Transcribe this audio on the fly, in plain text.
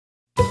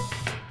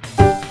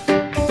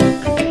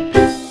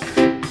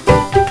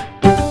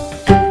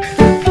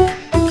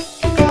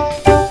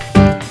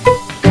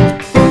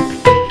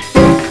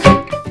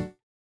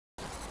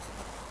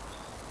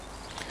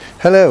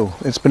Hello,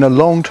 it's been a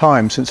long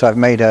time since I've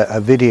made a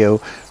video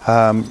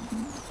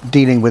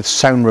dealing with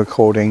sound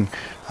recording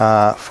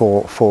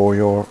for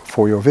your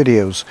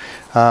videos,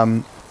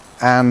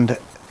 and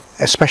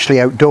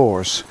especially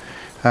outdoors.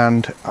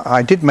 And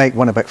I did make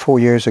one about 4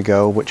 years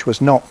ago, which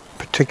was not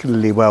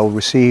particularly well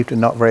received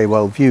and not very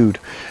well viewed.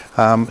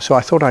 So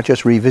I thought I'd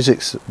just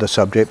revisit the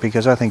subject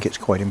because I think it's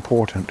quite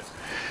important.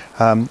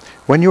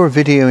 When you're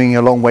videoing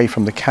a long way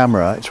from the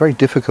camera, it's very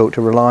difficult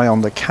to rely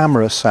on the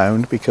camera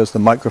sound because the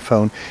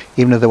microphone,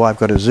 even though I've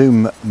got a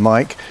zoom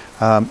mic,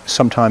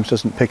 sometimes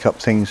doesn't pick up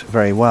things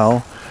very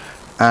well.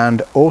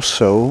 And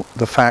also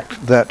the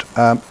fact that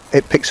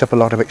it picks up a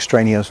lot of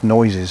extraneous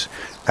noises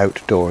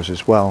outdoors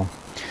as well.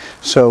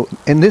 So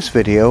in this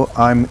video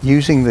I'm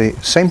using the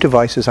same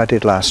device as I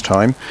did last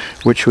time,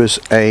 which was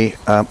a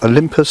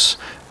Olympus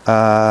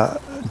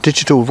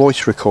digital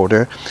voice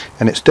recorder,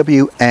 and it's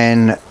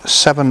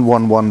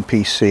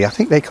WN711PC. I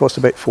think they cost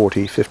about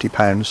 £50,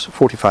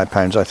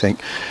 £45 I think,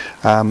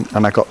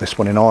 and I got this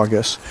one in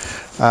August,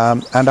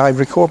 and I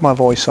record my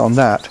voice on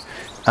that.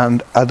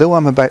 And although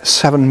I'm about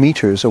 7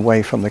 meters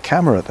away from the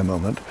camera at the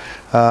moment,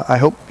 I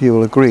hope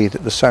you'll agree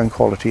that the sound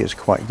quality is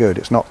quite good.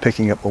 It's not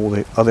picking up all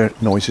the other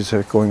noises that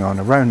are going on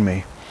around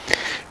me.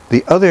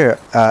 The other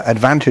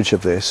advantage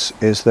of this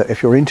is that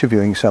if you're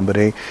interviewing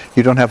somebody,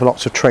 you don't have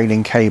lots of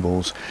trailing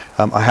cables.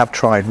 I have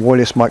tried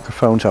wireless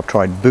microphones, I've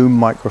tried boom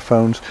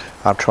microphones,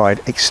 I've tried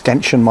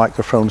extension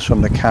microphones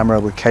from the camera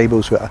with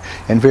cables that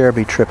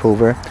invariably trip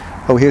over.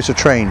 Oh, here's a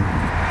train.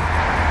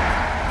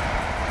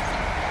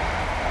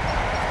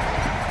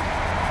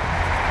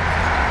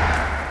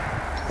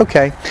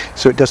 Okay,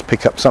 so it does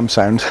pick up some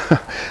sound.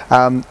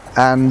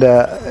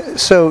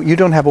 So you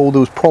don't have all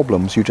those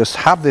problems. You just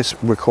have this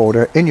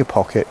recorder in your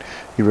pocket,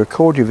 you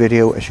record your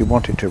video as you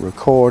want it to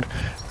record,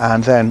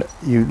 and then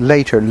you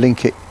later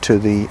link it to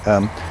the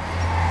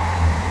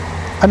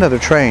another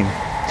train.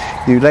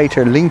 You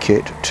later link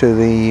it to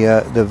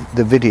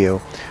the video.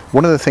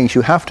 One of the things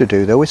you have to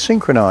do though is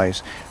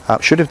synchronize.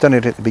 Should have done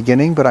it at the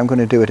beginning, but I'm going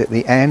to do it at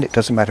the end. It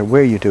doesn't matter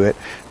where you do it,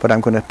 but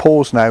I'm going to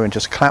pause now and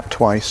just clap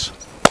twice.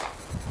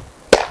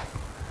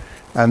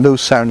 And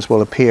those sounds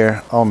will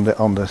appear on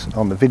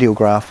the video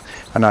graph,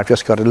 and I've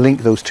just got to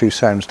link those two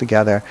sounds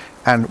together,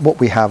 and what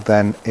we have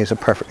then is a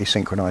perfectly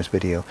synchronized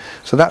video.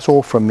 So that's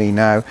all from me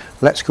now.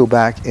 Let's go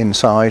back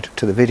inside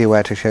to the video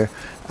editor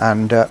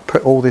and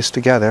put all this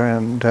together,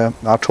 and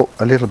I'll talk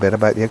a little bit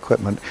about the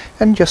equipment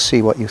and just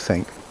see what you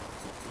think.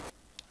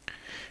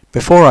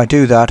 Before I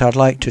do that, I'd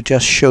like to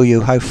just show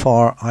you how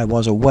far I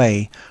was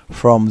away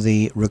from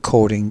the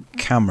recording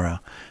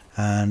camera.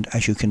 And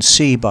as you can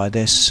see by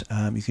this,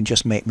 you can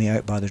just make me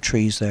out by the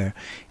trees there,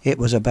 it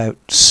was about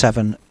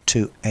 7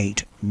 to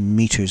 8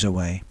 meters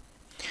away.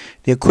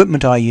 The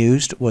equipment I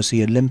used was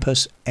the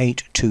Olympus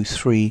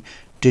 823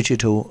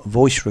 digital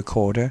voice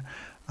recorder,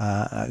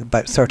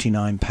 about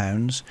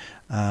 £39,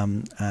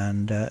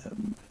 and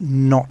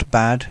not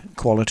bad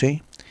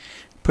quality.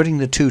 Putting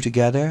the two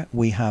together,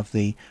 we have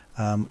the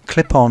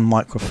clip-on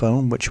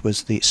microphone, which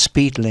was the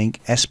SpeedLink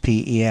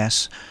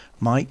SPES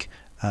mic,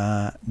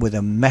 with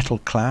a metal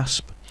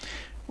clasp.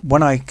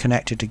 When I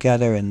connected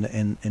together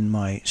in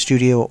my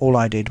studio, all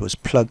I did was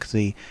plug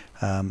the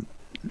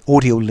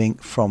audio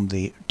link from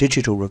the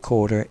digital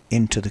recorder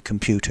into the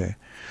computer.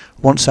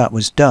 Once that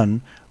was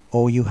done,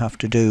 all you have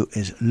to do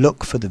is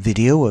look for the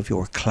video of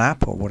your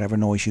clap or whatever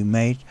noise you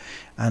made,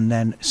 and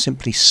then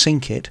simply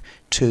sync it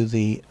to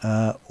the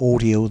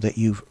audio that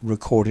you've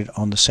recorded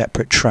on the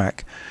separate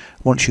track.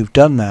 Once you've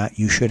done that,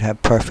 you should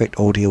have perfect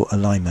audio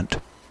alignment.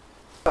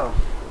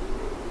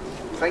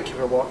 Thank you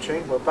for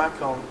watching. We're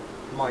back on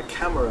my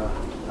camera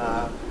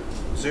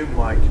zoom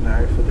mic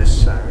now for this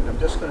sound. I'm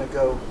just going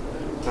to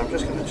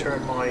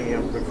turn my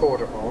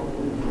recorder on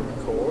to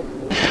record.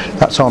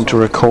 That's on to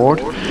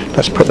record.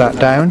 Let's put that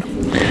down.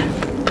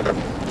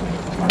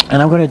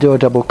 And I'm going to do a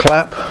double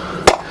clap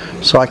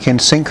so I can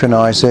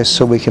synchronize this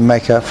so we can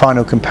make a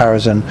final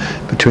comparison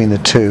between the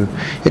two.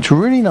 It's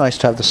really nice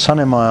to have the sun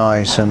in my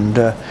eyes, and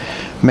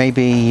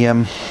maybe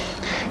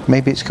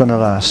it's going to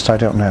last, I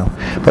don't know.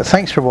 But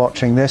thanks for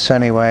watching this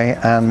anyway,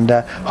 and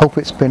hope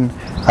it's been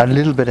a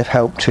little bit of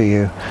help to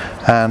you.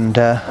 And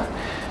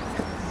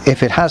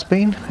if it has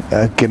been,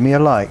 give me a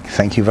like.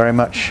 Thank you very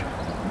much.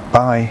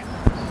 Bye.